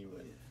down and he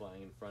went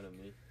flying in front of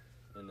me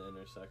in the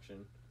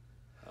intersection.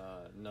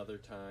 Another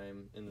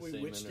time in the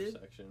same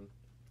intersection.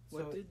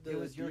 What did it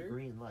was your deer?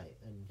 green light,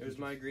 and It was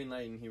my green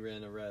light and he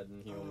ran a red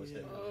and he almost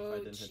hit me if I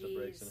didn't hit the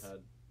brakes and jeez. had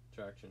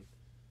traction.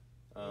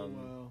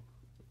 Wow.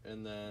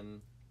 And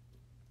then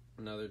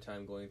another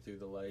time going through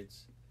the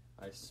lights,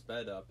 I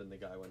sped up and the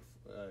guy went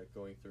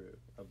going through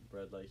a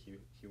red light. He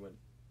went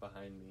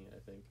behind me, I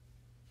think.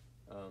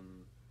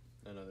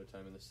 Another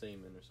time in the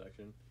same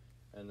intersection,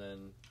 and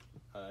then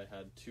I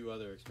had two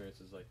other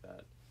experiences like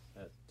that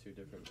at two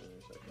different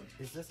intersections.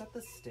 Is this at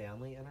the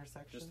Stanley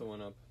intersection? Just the one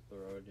up the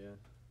road, yeah,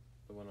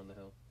 the one on the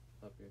hill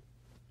up here.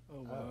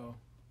 Oh wow.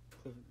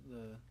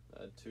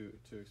 I had two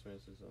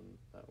experiences on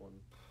that one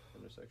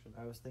intersection.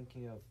 I was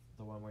thinking of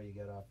the one where you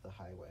get off the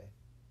highway.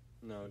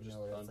 No, You just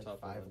know, where on it's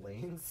top 5 of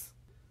lanes.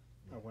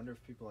 I wonder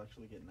if people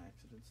actually get in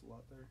accidents a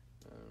lot there.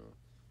 I don't know.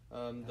 I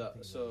don't think I've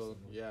ever So seen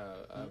one. yeah,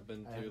 I've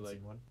been I through haven't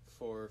seen one.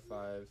 4 or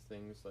 5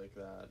 things like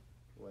that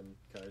when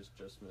guys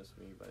just missed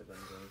me by them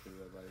going through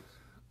red lights.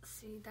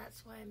 See,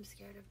 that's why I'm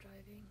scared of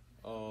driving.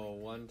 Oh,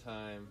 one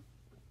time.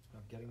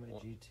 I'm getting my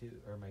G2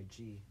 or my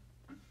G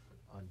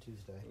on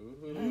Tuesday.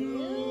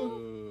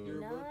 Ooh. You're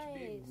about to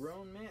be a Nice.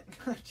 grown man.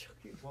 Not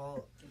joking.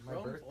 Well, my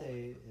Grown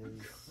birthday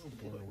is Oh,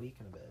 in boy. a week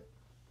and a bit,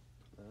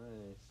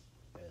 Nice.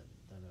 and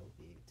then it'll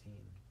be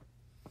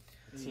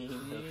 18.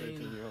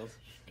 13-year-old.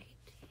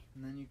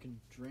 And then you can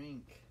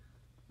drink.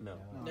 No.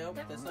 Nope,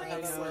 No, that's no. not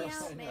how that Freaks me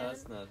works. out, man.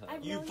 That's not how.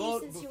 I've You known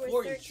vote you since before you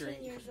were you 13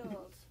 drink. years old.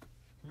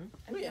 Hmm?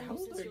 I've Wait, known how you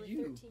old since are you were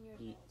you? 13 years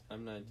old.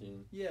 I'm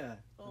 19. Yeah.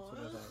 Oh, That's what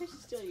I thought. you're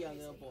still a young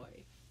little Crazy.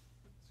 boy.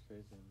 It's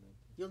crazy. I'm 19.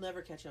 You'll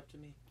never catch up to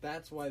me.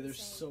 That's why there's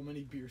Insane. so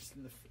many beers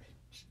in the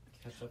fridge.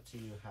 Catch up to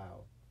you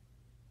how?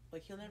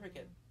 Like you'll never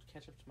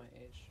catch up to my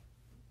age.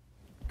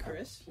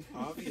 Chris? I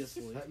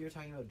Obviously. thought you were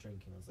talking about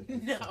drinking. I was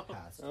like, No. no.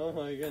 Past. Oh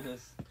my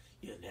goodness.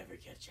 You'll never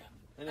catch up.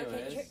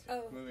 Anyways, here-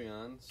 oh. moving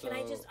on. So, Can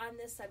I just, on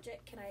this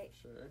subject, can I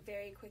Sure.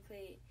 very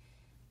quickly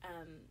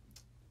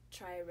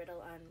try a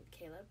riddle on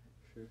Caleb?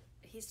 Sure.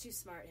 He's too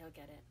smart, he'll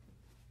get it.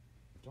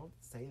 Don't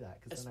say that,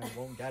 because then I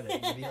won't get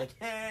it. You'll be like,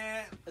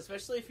 eh.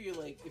 Especially if you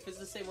if it's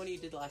the same one you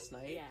did last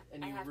night Yeah,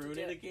 and I you have to ruin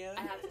do it it. again.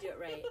 I have to do it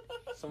right.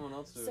 Someone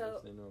else do it So-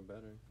 if they know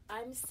better.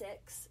 I'm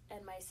 6,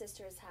 and my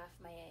sister is half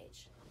my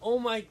age. Oh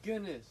my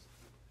goodness.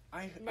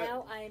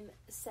 Now I'm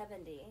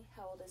 70.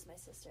 How old is my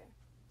sister?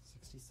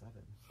 67.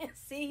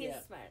 See, he's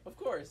Yeah. smart. Of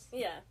course.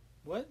 Yeah.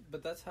 What?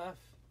 But that's half.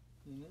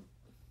 Isn't it?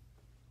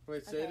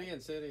 Wait, say it Okay.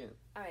 again. Say it again.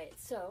 All right.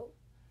 So,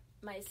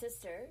 my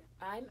sister,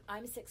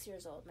 I'm 6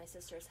 years old. My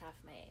sister is half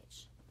my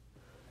age.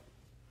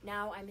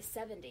 Now I'm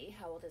 70.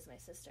 How old is my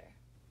sister?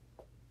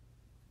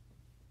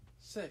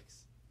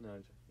 6. No,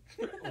 I'm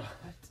joking.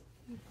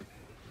 What?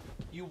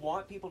 You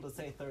want people to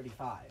say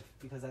 35,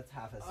 because that's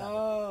half a 7.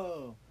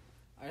 Oh.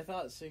 I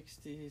thought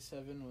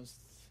 67 was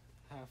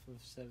half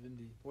of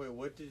 70. Wait,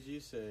 what did you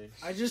say?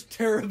 I just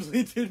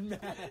terribly did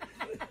math.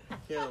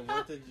 Caleb,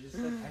 what did you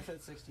say? I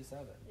said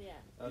 67. Yeah.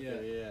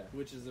 Okay, yeah.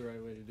 Which is the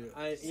right way to do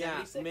it.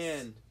 Yeah, 76?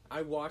 man.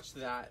 I watched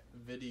that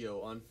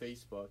video on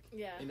Facebook,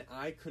 Yeah. and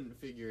I couldn't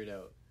figure it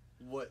out.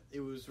 what it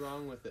was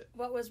wrong with it.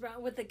 What was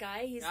wrong with the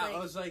guy? He's Yeah, like, I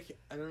was like,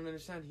 I don't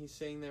understand. He's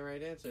saying the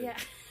right answer. yeah.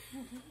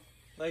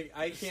 Like,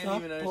 I can't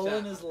Stop even pulling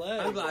understand. his leg.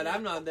 I'm glad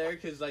I'm not there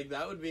because, like,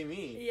 that would be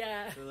me.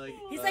 Yeah. So, like,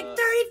 He's like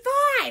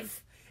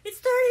 35. It's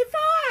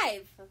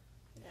 35.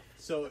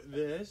 So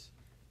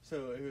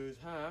it was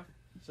half.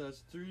 So that's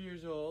 3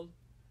 years old,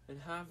 and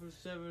half of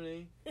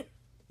 70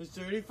 is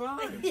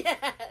 35. Yeah.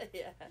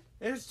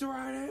 It's the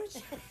right answer.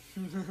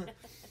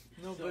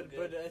 No, So but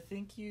good. I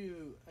think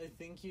you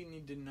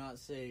need to not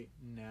say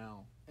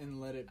now and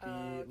let it be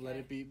Oh, let okay.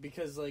 it be,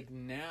 because like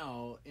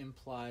now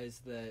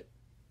implies that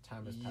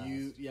Time has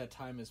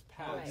time has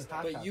Right, passed,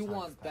 right. but you Time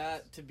want has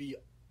that passed. to be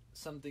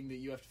something that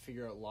you have to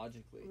figure out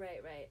logically. Right.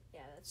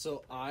 Yeah. That's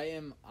So I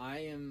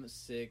am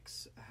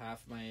 6,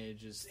 half my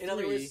age is 3. In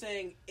other words,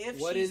 saying if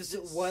What she's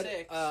is- what,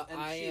 6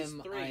 and I she's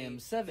am- 3, I am and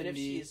if 70,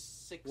 she's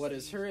 60, what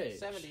is her age?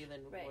 70,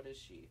 then Right. what is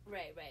she?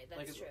 right. That's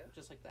Like, it's true.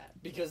 just like that.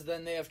 Because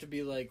then they have to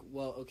be like,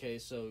 well, okay,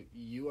 so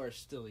you are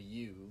still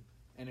you,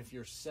 and if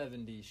you're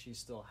 70, she's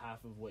still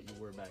half of what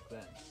you were back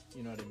then.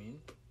 You know what I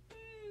mean?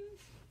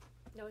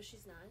 No,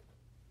 she's not.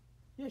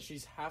 Yeah,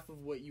 she's half of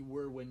what you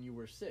were when you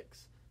were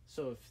 6.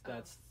 So if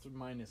that's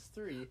minus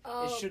 3,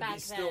 Oh, it should back be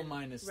still then.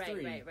 minus Right,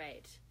 3.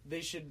 Right.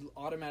 They should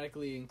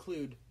automatically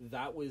include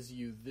that was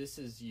you, this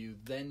is you,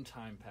 then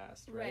time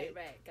passed, right?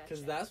 Right. Gotcha.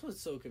 Because that's what's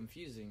so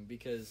confusing,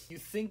 because you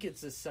think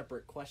it's a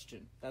separate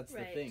question. That's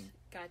right. the thing.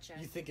 Gotcha.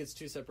 You think it's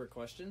 2 separate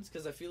questions?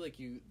 Because I feel like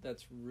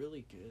that's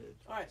really good.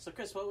 All right, so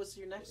Chris, what was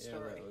your next Yeah,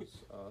 story? that was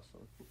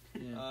awesome.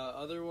 Yeah.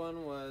 Other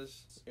one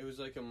was, it was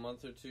like a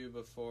month or 2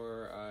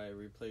 before I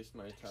replaced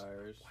my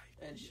tires.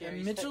 And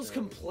And Mitchell's texting.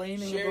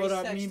 complaining Sherry's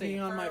about me texting being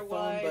on my her phone,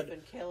 wife, but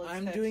and Kayla's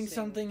I'm doing texting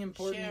something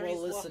important Sherry's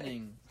while wife.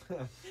 listening.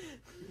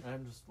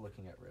 I'm just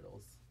looking at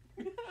riddles.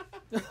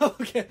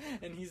 Okay,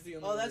 and he's the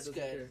only Oh, one that that's doesn't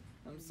good. care.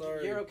 I'm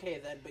sorry. You're okay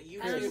then, but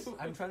you Chris, two.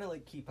 I'm trying to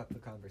like keep up the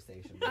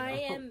conversation. I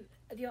am.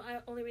 The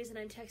only reason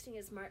I'm texting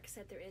is Mark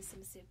said there is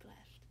some soup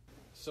left.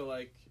 So,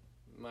 like,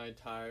 my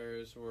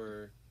tires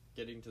were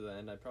getting to the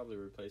end. I probably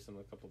replaced them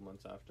a couple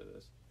months after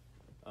this.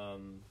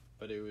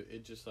 But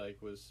it just, like,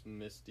 was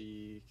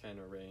misty kind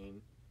of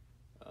rain.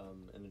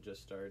 And it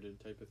just started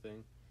type of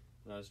thing.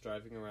 And I was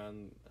driving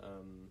around,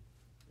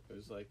 it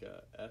was like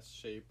a S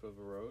shape of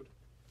a road.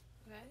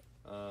 Okay.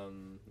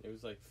 It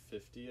was like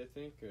 50, I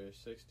think, or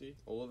 60.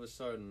 All of a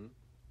sudden,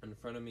 in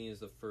front of me is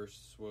the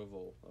first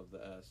swivel of the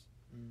S.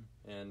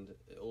 And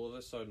all of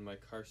a sudden, my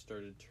car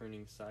started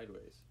turning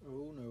sideways.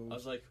 Oh no. I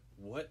was like,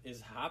 what is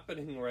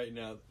happening right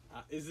now?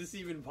 Is this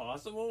even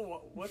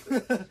possible? What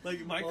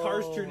like, my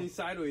car's Oh. turning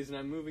sideways and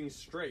I'm moving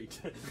straight.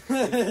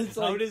 It's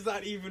How like- does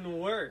that even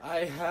work?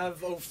 I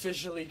have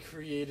officially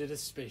created a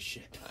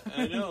spaceship.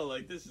 I know,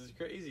 like, this is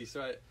crazy.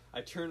 So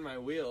I turned my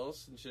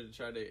wheels and should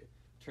try to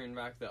turn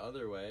back the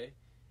other way.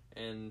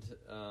 And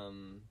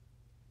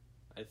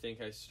I think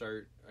I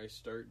start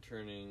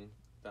turning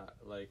that,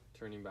 like,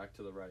 turning back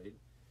to the right.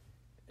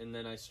 And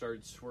then I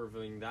start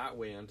swerving that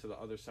way onto the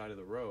other side of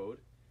the road.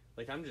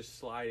 Like, I'm just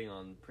sliding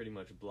on pretty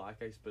much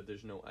black ice, but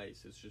there's no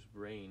ice. It's just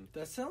rain,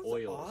 That sounds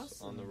oils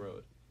awesome. on the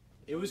road.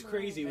 It was Oh,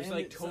 crazy. It was man,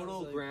 like it sounds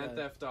total like Grand that.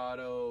 Theft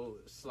Auto,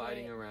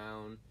 sliding Right.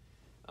 around.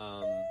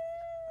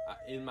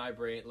 In my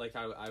brain, like,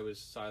 I was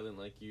silent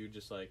like you,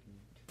 just like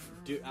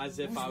as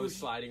if I was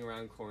sliding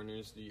around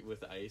corners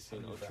with ice, you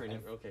know, turning.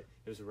 Okay,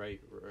 it was right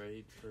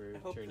I for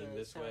hope turning the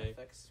this sound way,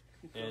 effects-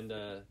 and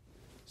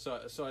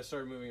so I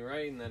started moving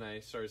right, and then I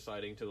started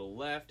sliding to the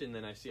left, and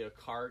then I see a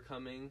car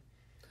coming,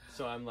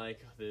 so I'm like,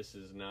 this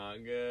is not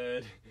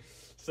good.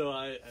 So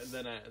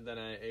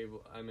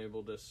I'm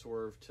able to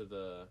swerve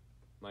to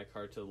my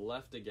car to the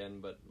left again,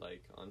 but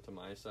like onto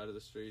my side of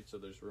the street, so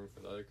there's room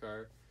for the other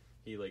car.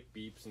 He like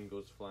beeps and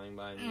goes flying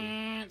by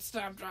me.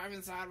 Stop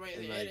driving sideways.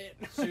 And, hit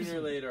like, it. sooner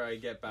or later I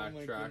get back Oh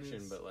my traction,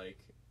 goodness. but like,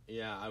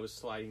 yeah, I was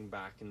sliding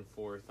back and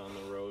forth on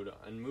the road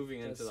and moving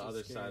into That's the so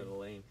other side scary. of the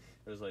lane.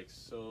 It was like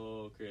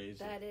so crazy.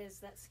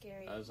 That's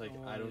scary. I was like,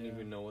 Oh, I don't yeah.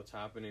 even know what's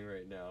happening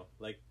right now.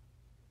 Like,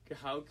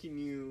 how can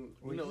you?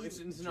 Were No, you it's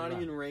not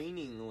drunk? even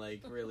raining. Like,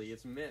 really,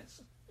 it's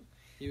mist.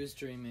 He was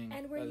dreaming.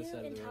 And were by the you side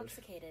of the road.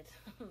 intoxicated?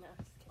 No, I'm just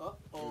kidding.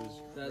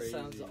 Uh-oh. It That Crazy.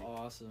 sounds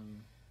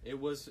awesome. It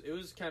was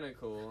kind of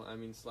cool. I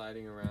mean,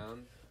 sliding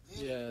around,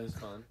 Yeah. it was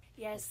fun.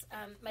 Yes,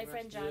 my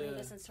friend John, who Yeah.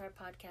 listens to our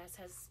podcast,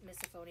 has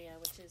misophonia,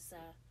 which is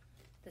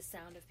the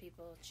sound of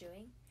people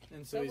chewing.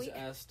 And so But he's we-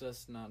 asked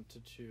us not to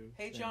chew.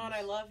 Hey, things. John,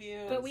 I love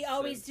you. But we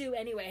always do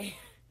anyway.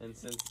 And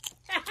since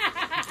Oh,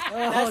 That's what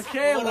I do.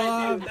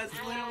 Caleb! That's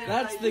literally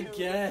That's what I the do.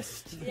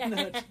 guest. Yeah.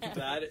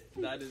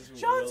 that is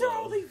John's our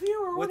Willow. only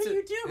viewer. What are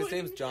you doing? His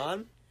name's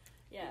John?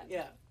 Yeah.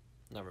 Yeah.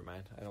 Never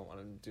mind. I don't want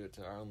to do it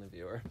to our only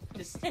viewer.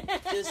 Just,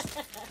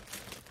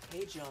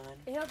 hey, John.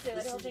 He'll do it. He'll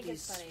Listen to think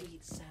these it's funny.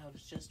 sweet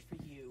sounds just for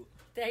you.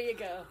 There you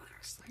go.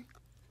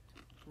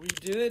 We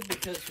do it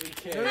because we No,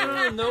 care. no,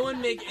 no, no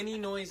one make any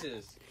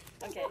noises,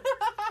 Okay.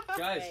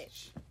 guys.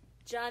 Right.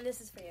 John,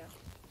 this is for you.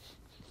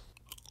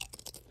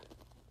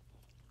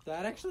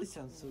 That actually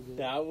sounds so good.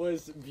 That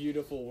was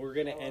beautiful. We're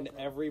gonna Oh, end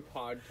no. every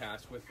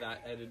podcast with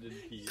that edited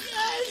piece.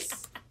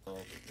 Yes! Oh,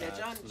 Yeah, that's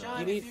John, not- John,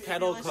 You if need if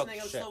kettle you're listening,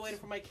 cooked I'm still chips. waiting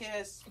for my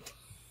kiss.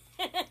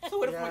 So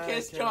what if my Yeah,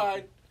 kiss, okay.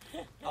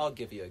 John? I'll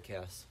give you a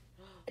kiss.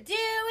 Do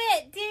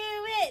it, do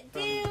it, do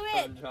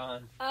it. From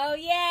John. Oh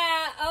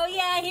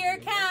yeah, here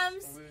it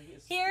comes.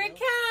 Here it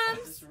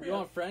comes. You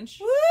want French?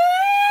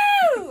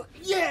 Woo!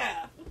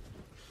 Yeah!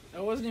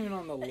 That wasn't even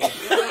on the list.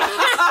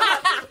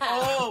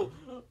 Oh!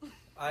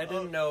 I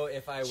didn't know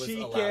if I was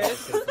allowed to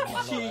Chiques. kiss them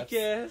on the lips.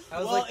 Chiques. I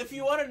was Well, like, if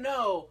you want to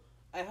know,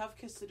 I have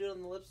kissed a dude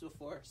on the lips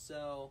before,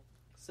 so...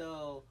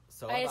 so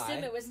I have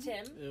assume it was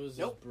Tim. It was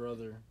Nope. his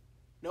brother.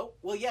 Nope.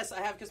 Well, yes,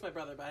 I have kissed my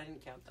brother, but I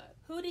didn't count that.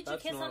 Who did you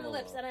That's kiss on the normal,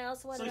 lips? though. And I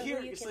also want So to know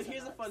who you kissed on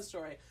here's the a fun lips.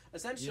 story. You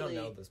Essentially,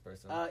 don't know this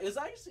person. it was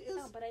actually...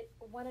 No, but I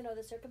want to know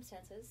the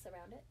circumstances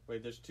around it.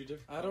 Wait, there's two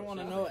different. I don't want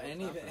to colors. know What's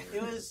anything.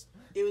 happening?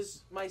 It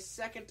was my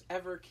second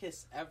ever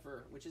kiss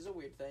ever, which is a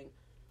weird thing.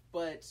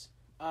 But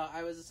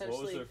I was What was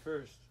essentially... their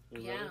first?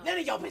 Your Yeah. brother? None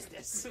of your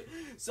business!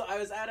 So I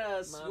was at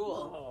a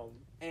school,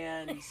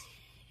 and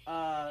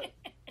I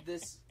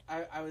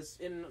was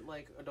in,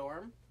 like, a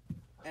dorm,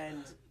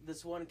 and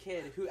this one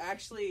kid, who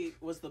actually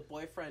was the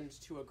boyfriend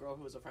to a girl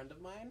who was a friend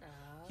of mine,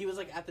 he was,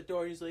 like, at the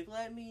door, and he's like,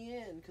 let me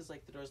in, because,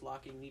 like, the door's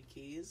locking, need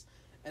keys.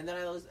 And then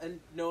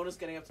no one was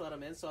getting up to let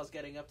him in, so I was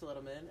getting up to let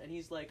him in, and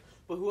he's like,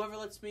 but whoever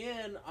lets me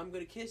in, I'm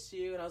gonna kiss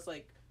you, and I was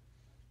like,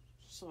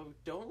 so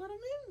don't let him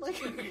in?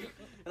 Like,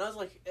 and I was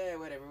like,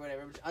 whatever,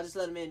 I'll just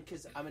let him in,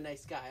 because I'm a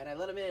nice guy, and I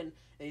let him in, and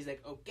he's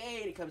like, okay,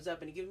 and he comes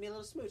up, and he gives me a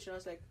little smooch, and I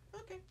was like,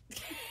 okay.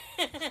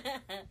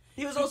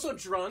 He was also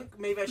drunk,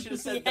 maybe I should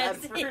have said Yes,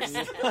 that yeah.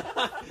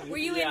 first. Were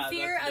you Yeah, in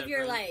fear that's of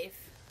your different.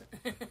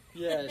 life?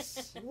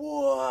 Yes.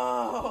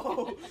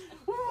 Whoa!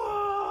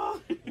 Whoa!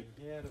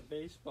 He had a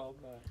baseball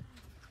bat.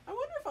 I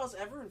wonder if I was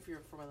ever in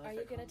fear for my life. Are you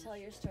at going to college. tell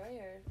your story,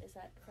 or is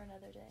that for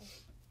another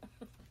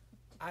day?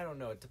 I don't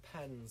know. It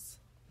depends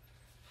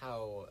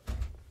how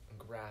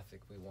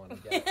graphic we want to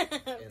get.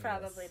 in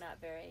Probably this. not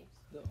very.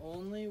 The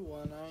only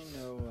one I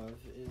know of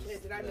is. Hey,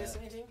 did I miss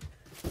that- anything?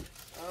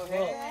 Oh,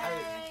 Well,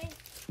 hey.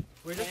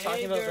 We're just Hey,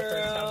 talking about the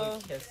first time girl.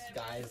 we kissed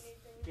guys.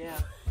 Yeah.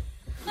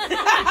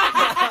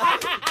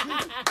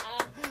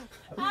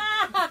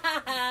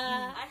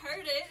 I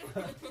heard it.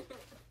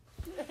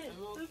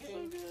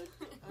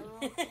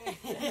 I'm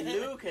okay.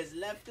 Luke has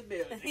left the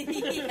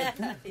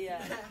building.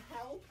 yeah.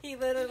 He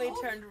literally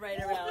turned right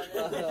around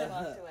and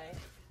walked away.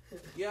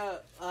 Yeah,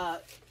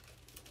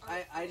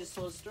 I just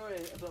told a story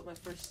about my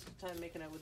first time making out with